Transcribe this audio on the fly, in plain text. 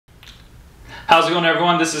How's it going,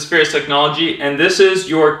 everyone? This is Fierce Technology, and this is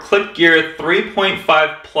your Clicgear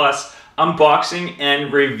 3.5 Plus unboxing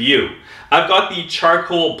and review. I've got the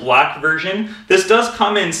charcoal black version. This does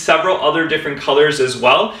come in several other different colors as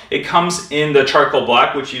well. It comes in the charcoal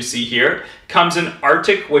black, which you see here. It comes in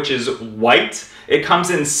Arctic, which is white. It comes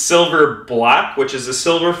in silver black, which is a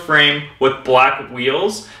silver frame with black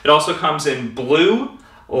wheels. It also comes in blue,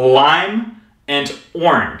 lime, and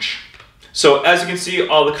orange. So as you can see,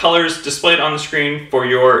 all the colors displayed on the screen for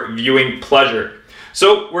your viewing pleasure.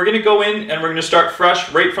 So we're gonna go in and we're gonna start fresh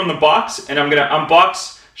right from the box, and I'm gonna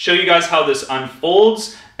unbox, show you guys how this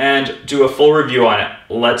unfolds, and do a full review on it.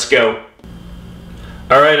 Let's go.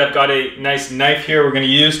 All right, I've got a nice knife here we're gonna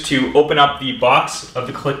use to open up the box of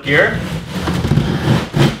the Clicgear.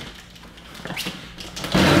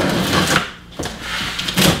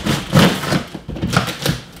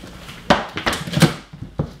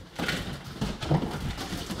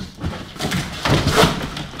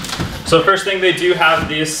 So first thing, they do have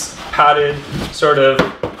this padded sort of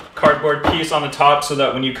cardboard piece on the top so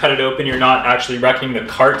that when you cut it open, you're not actually wrecking the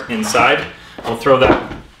cart inside. We'll throw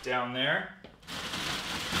that down there.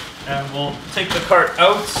 And we'll take the cart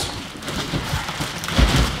out.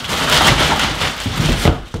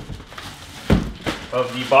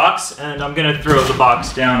 Of the box, and I'm gonna throw the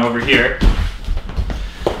box down over here.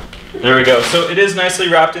 There we go. So it is nicely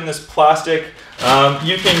wrapped in this plastic.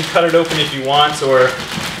 You can cut it open if you want, or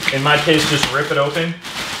in my case, just rip it open.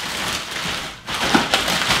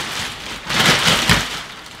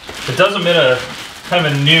 It does emit a kind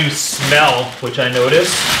of a new smell, which I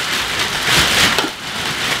noticed.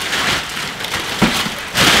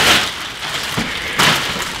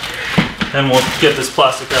 And we'll get this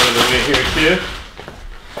plastic out of the way here too.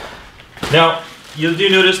 Now, you do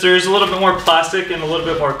notice there's a little bit more plastic and a little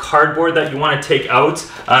bit more cardboard that you want to take out,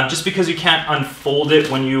 just because you can't unfold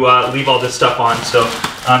it when you leave all this stuff on. So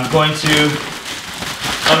I'm going to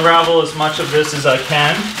unravel as much of this as I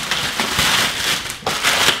can.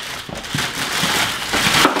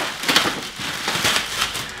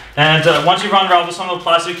 And once you've unraveled some of the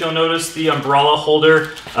plastic, you'll notice the umbrella holder,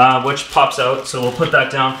 which pops out. So we'll put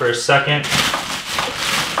that down for a second.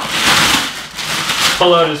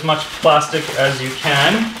 Pull out as much plastic as you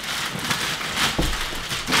can.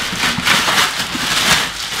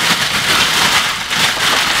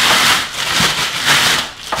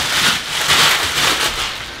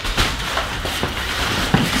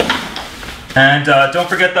 And don't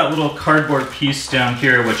forget that little cardboard piece down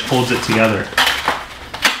here which holds it together.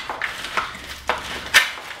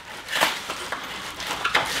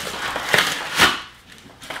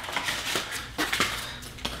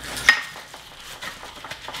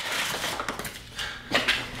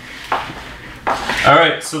 All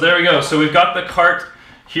right, so there we go. So we've got the cart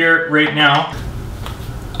here right now.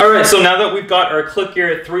 All right, so now that we've got our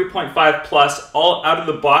Clicgear 3.5 Plus all out of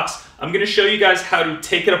the box, I'm gonna show you guys how to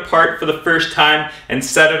take it apart for the first time and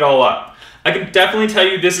set it all up. I can definitely tell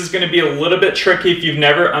you this is gonna be a little bit tricky if you've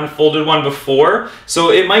never unfolded one before,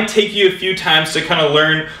 so it might take you a few times to kind of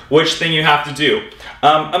learn which thing you have to do.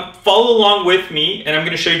 Follow along with me, and I'm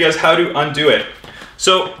gonna show you guys how to undo it.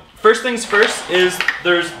 So first things first is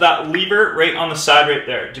there's that lever right on the side right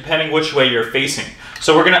there, depending which way you're facing.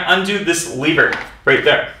 So we're gonna undo this lever right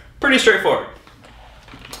there. Pretty straightforward.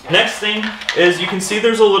 Next thing is you can see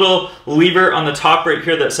there's a little lever on the top right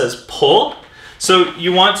here that says pull. So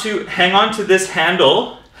you want to hang on to this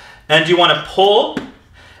handle and you want to pull,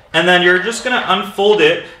 and then you're just gonna unfold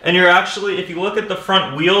it, and you're actually, if you look at the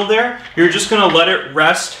front wheel there, you're just gonna let it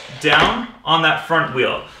rest down on that front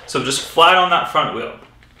wheel. So just flat on that front wheel.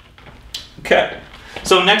 Okay,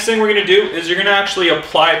 so next thing we're gonna do is you're gonna actually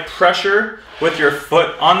apply pressure with your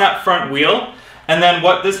foot on that front wheel, and then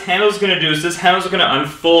what this handle is gonna do is this handle is gonna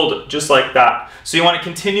unfold just like that. So you wanna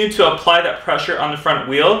continue to apply that pressure on the front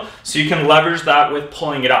wheel so you can leverage that with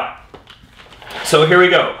pulling it up. So here we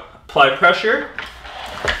go. Apply pressure,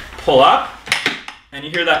 pull up, and you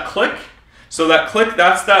hear that click. So that click,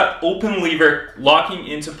 that's that open lever locking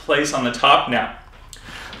into place on the top now.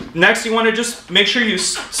 Next, you want to just make sure you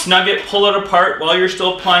snug it, pull it apart while you're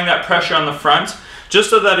still applying that pressure on the front, just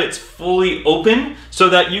so that it's fully open, so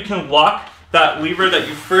that you can lock that lever that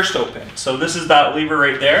you first opened. So this is that lever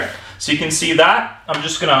right there. So you can see that. I'm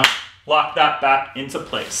just gonna lock that back into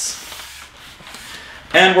place.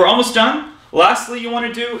 And we're almost done. Lastly, you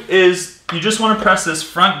want to do is you just want to press this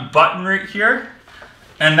front button right here.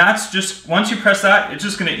 And that's just, once you press that, it's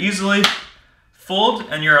just gonna easily fold,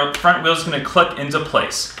 and your front wheel is going to click into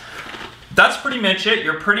place. That's pretty much it.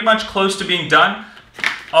 You're pretty much close to being done.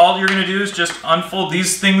 All you're going to do is just unfold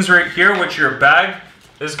these things right here, which your bag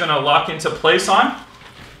is going to lock into place on.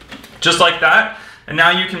 just like that. And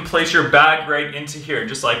now you can place your bag right into here,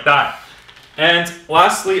 just like that. And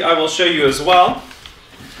lastly, I will show you as well,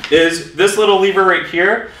 is this little lever right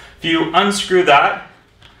here. If you unscrew that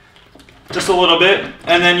just a little bit,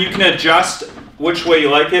 and then you can adjust which way you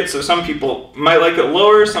like it. So some people might like it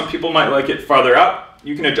lower, some people might like it farther up.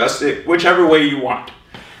 You can adjust it whichever way you want.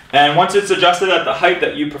 And once it's adjusted at the height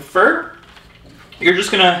that you prefer, you're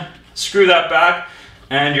just gonna screw that back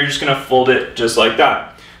and you're just gonna fold it just like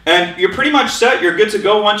that. And you're pretty much set, you're good to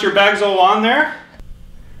go once your bag's all on there.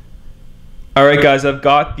 All right guys, I've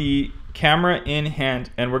got the camera in hand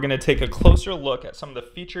and we're gonna take a closer look at some of the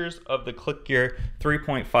features of the Clicgear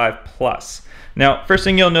 3.5 Plus. Now, first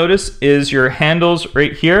thing you'll notice is your handles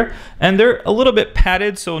right here, and they're a little bit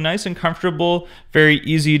padded, so nice and comfortable, very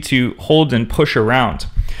easy to hold and push around.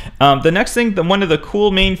 The next thing, one of the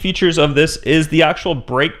cool main features of this is the actual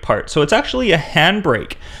brake part. So it's actually a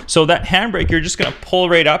handbrake. So that handbrake, you're just gonna pull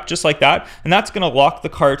right up just like that, and that's gonna lock the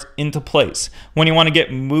cart into place. When you wanna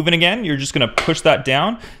get moving again, you're just gonna push that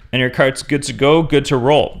down and your cart's good to go, good to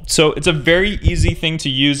roll. So it's a very easy thing to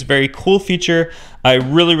use, very cool feature. I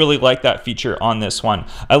really, really like that feature on this one.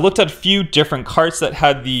 I looked at a few different carts that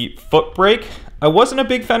had the foot brake. I wasn't a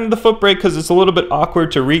big fan of the foot brake because it's a little bit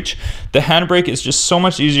awkward to reach. The handbrake is just so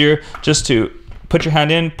much easier, just to put your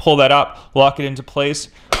hand in, pull that up, lock it into place,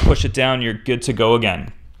 push it down, you're good to go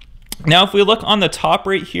again. Now, if we look on the top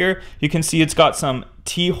right here, you can see it's got some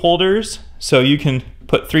T holders. So you can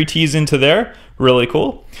put 3 T's into there, really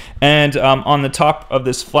cool. And on the top of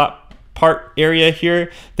this flat part area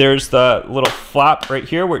here, there's the little flap right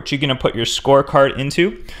here which you're gonna put your scorecard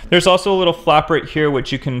into. There's also a little flap right here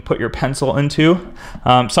which you can put your pencil into.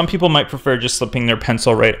 Some people might prefer just slipping their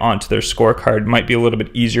pencil right onto their scorecard. Might be a little bit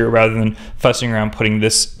easier rather than fussing around putting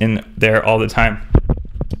this in there all the time.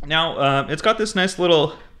 Now, it's got this nice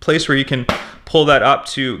little place where you can pull that up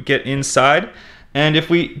to get inside. And if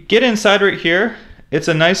we get inside right here, it's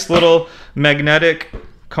a nice little magnetic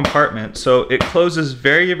compartment. So it closes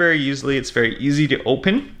very, very easily. It's very easy to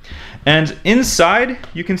open. And inside,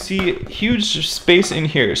 you can see huge space in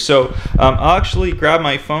here. So I'll actually grab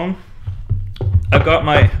my phone. I've got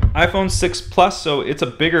my iPhone 6 Plus, so it's a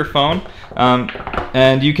bigger phone.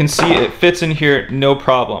 And you can see it fits in here, no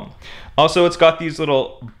problem. Also, it's got these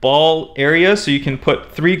little ball areas, so you can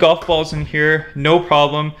put 3 golf balls in here, no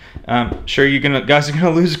problem. Sure, guys are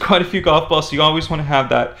gonna lose quite a few golf balls, so you always want to have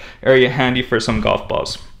that area handy for some golf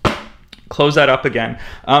balls. Close that up again.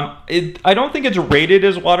 I don't think it's rated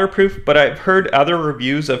as waterproof, but I've heard other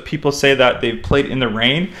reviews of people say that they've played in the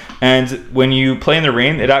rain, and when you play in the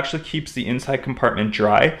rain, it actually keeps the inside compartment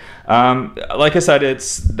dry. Like I said,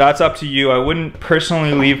 that's up to you. I wouldn't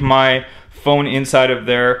personally leave my phone inside of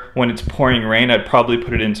there when it's pouring rain. I'd probably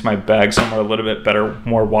put it into my bag somewhere a little bit better,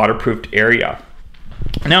 more waterproofed area.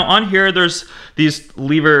 Now on here, there's these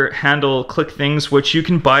lever handle click things, which you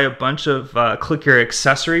can buy a bunch of Clicgear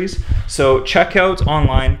accessories. So check out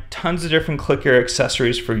online, tons of different Clicgear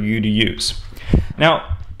accessories for you to use.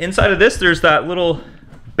 Now inside of this, there's that little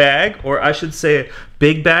bag, or I should say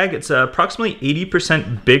big bag. It's approximately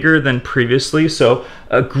 80% bigger than previously, so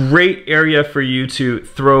a great area for you to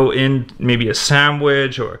throw in maybe a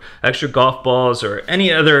sandwich or extra golf balls or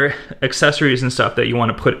any other accessories and stuff that you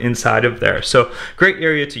want to put inside of there. So great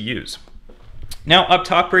area to use. Now up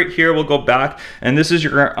top right here, we'll go back, and this is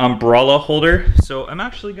your umbrella holder. So I'm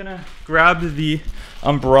actually gonna grab the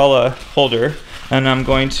umbrella holder and I'm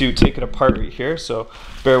going to take it apart right here. So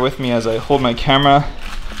bear with me as I hold my camera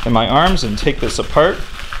in my arms and take this apart.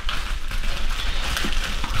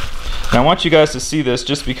 Now I want you guys to see this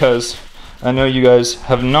just because I know you guys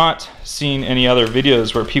have not seen any other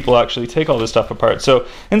videos where people actually take all this stuff apart. So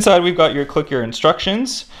inside we've got your Clicgear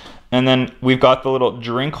instructions, and then we've got the little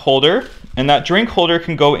drink holder, and that drink holder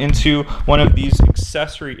can go into one of these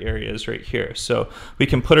accessory areas right here. So we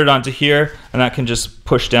can put it onto here, and that can just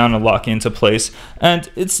push down and lock into place. And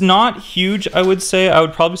it's not huge, I would say. I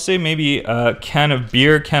would probably say maybe a can of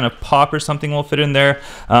beer, can of pop or something will fit in there.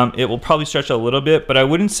 It will probably stretch a little bit, but I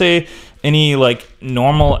wouldn't say any like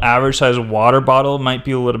normal average size water bottle. Might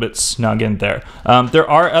be a little bit snug in there. There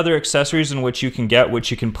are other accessories in which you can get, which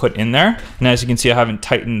you can put in there. And as you can see, I haven't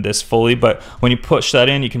tightened this fully, but when you push that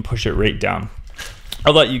in, you can push it right down.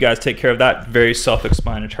 I'll let you guys take care of that. Very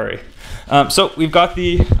self-explanatory. So we've got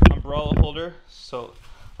the umbrella holder. So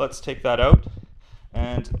let's take that out.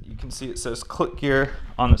 And you can see it says Clicgear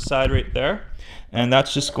on the side right there. And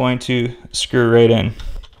that's just going to screw right in.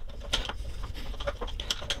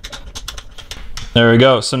 There we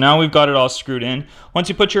go. So now we've got it all screwed in. Once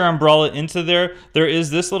you put your umbrella into there, there is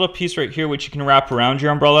this little piece right here which you can wrap around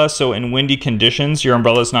your umbrella. So in windy conditions, your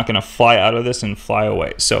umbrella is not going to fly out of this and fly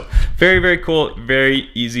away. So very, very cool, very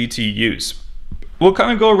easy to use. We'll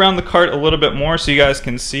kind of go around the cart a little bit more so you guys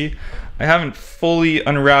can see. I haven't fully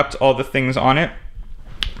unwrapped all the things on it,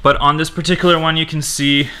 but on this particular one, you can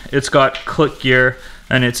see it's got Clicgear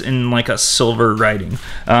and it's in like a silver writing.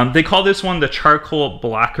 They call this one the charcoal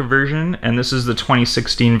black version, and this is the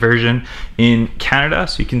 2016 version in Canada.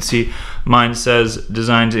 So you can see mine says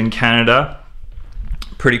designed in Canada.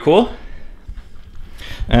 Pretty cool.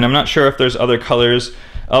 And I'm not sure if there's other colors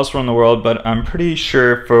elsewhere in the world, but I'm pretty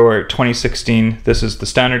sure for 2016, this is the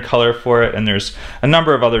standard color for it, and there's a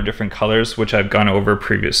number of other different colors which I've gone over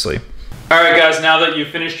previously. All right guys, now that you've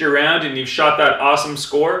finished your round and you've shot that awesome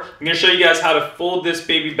score, I'm gonna show you guys how to fold this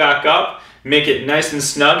baby back up, make it nice and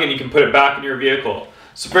snug, and you can put it back in your vehicle.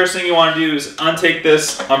 So first thing you wanna do is untake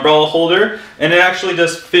this umbrella holder, and it actually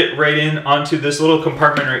does fit right in onto this little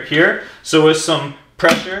compartment right here. So with some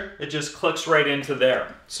pressure, it just clicks right into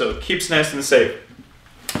there. So it keeps nice and safe.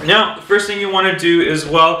 Now, the first thing you wanna do as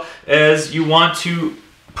well is you want to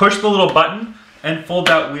push the little button and fold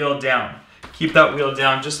that wheel down. Keep that wheel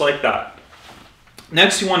down just like that.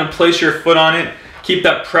 Next, you want to place your foot on it, keep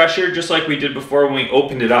that pressure just like we did before when we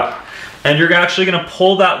opened it up. And you're actually going to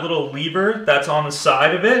pull that little lever that's on the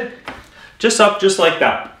side of it, just up just like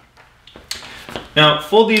that. Now,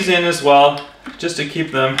 fold these in as well, just to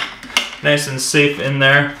keep them nice and safe in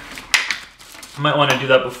there. You might want to do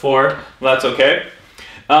that before, well, that's okay.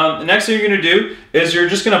 The next thing you're going to do is you're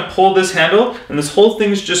just going to pull this handle, and this whole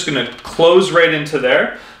thing's just going to close right into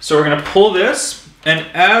there. So we're going to pull this, and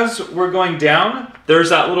as we're going down,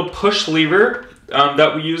 there's that little push lever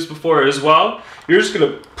that we used before as well. You're just going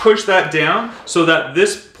to push that down so that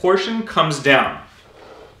this portion comes down.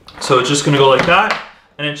 So it's just going to go like that,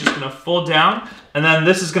 and it's just going to fold down, and then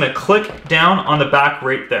this is going to click down on the back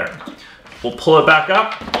right there. We'll pull it back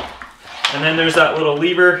up, and then there's that little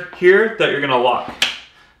lever here that you're going to lock.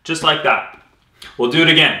 Just like that. We'll do it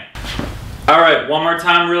again. All right, one more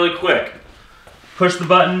time really quick. Push the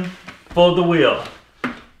button, fold the wheel.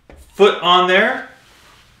 Foot on there,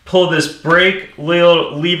 pull this brake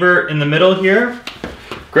little lever in the middle here,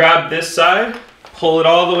 grab this side, pull it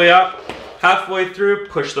all the way up, halfway through,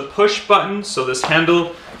 push the push button so this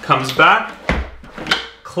handle comes back,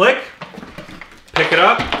 click, pick it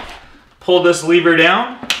up, pull this lever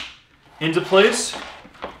down into place,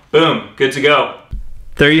 boom, good to go.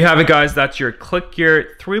 There you have it guys, that's your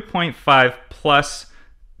Clicgear 3.5 Plus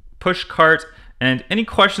push cart. And any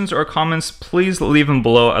questions or comments, please leave them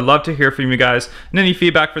below. I'd love to hear from you guys. And any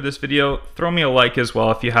feedback for this video, throw me a like as well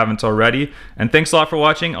if you haven't already. And thanks a lot for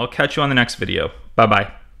watching. I'll catch you on the next video.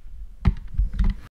 Bye-bye.